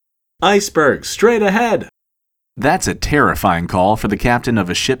Iceberg, straight ahead! That's a terrifying call for the captain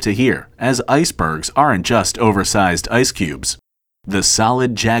of a ship to hear, as icebergs aren't just oversized ice cubes. The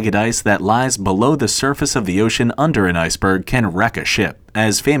solid, jagged ice that lies below the surface of the ocean under an iceberg can wreck a ship,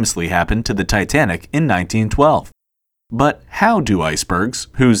 as famously happened to the Titanic in 1912. But how do icebergs,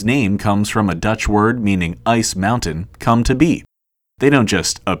 whose name comes from a Dutch word meaning ice mountain, come to be? They don't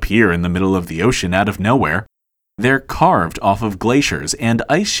just appear in the middle of the ocean out of nowhere. They're carved off of glaciers and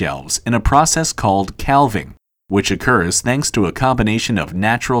ice shelves in a process called calving, which occurs thanks to a combination of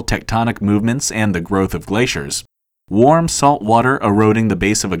natural tectonic movements and the growth of glaciers, warm salt water eroding the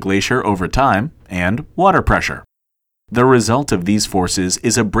base of a glacier over time, and water pressure. The result of these forces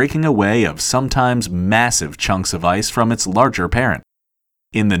is a breaking away of sometimes massive chunks of ice from its larger parent.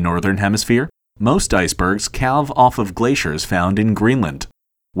 In the northern hemisphere, most icebergs calve off of glaciers found in Greenland,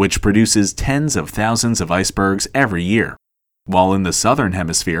 which produces tens of thousands of icebergs every year. While in the southern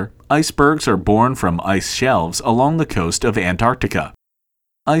hemisphere, icebergs are born from ice shelves along the coast of Antarctica.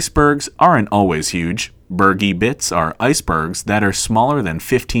 Icebergs aren't always huge. Bergy bits are icebergs that are smaller than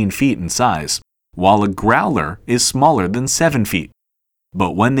 15 feet in size, while a growler is smaller than 7 feet.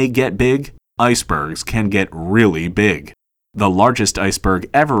 But when they get big, icebergs can get really big. The largest iceberg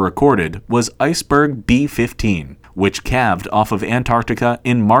ever recorded was Iceberg B-15, which calved off of Antarctica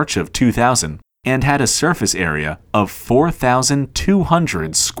in March of 2000 and had a surface area of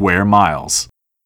 4,200 square miles.